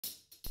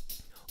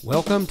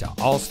Welcome to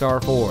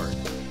All-Star Ford,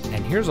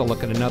 and here's a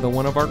look at another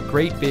one of our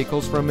great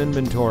vehicles from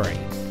inventory,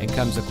 and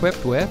comes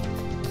equipped with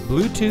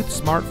Bluetooth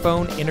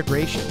smartphone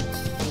integration,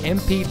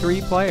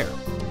 MP3 player,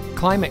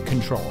 climate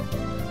control,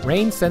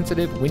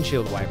 rain-sensitive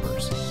windshield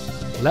wipers,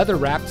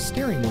 leather-wrapped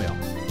steering wheel,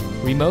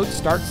 remote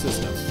start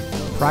system,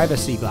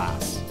 privacy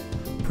glass,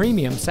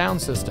 premium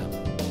sound system,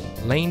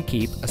 lane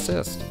keep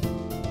assist,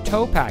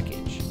 tow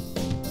package.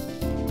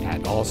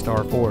 At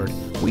All-Star Ford,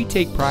 we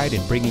take pride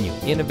in bringing you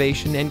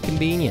innovation and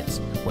convenience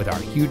with our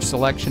huge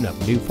selection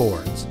of new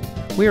Fords.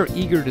 We are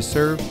eager to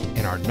serve,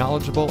 and our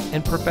knowledgeable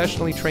and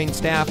professionally trained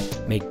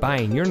staff make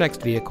buying your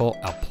next vehicle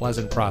a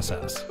pleasant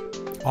process.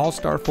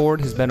 All-Star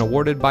Ford has been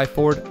awarded by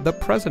Ford the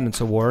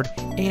President's Award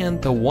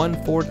and the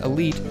One Ford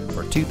Elite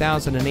for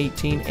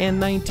 2018 and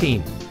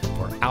 19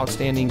 for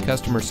outstanding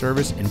customer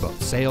service in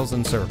both sales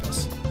and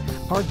service.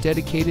 Our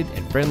dedicated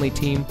and friendly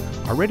team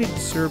are ready to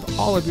serve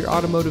all of your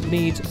automotive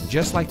needs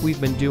just like we've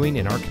been doing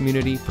in our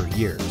community for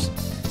years.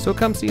 So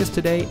come see us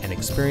today and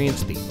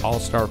experience the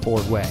All-Star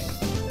Ford way.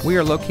 We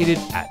are located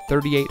at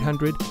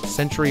 3800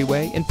 Century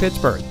Way in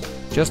Pittsburgh,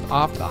 just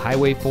off the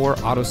Highway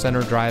 4 Auto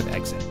Center Drive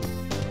exit.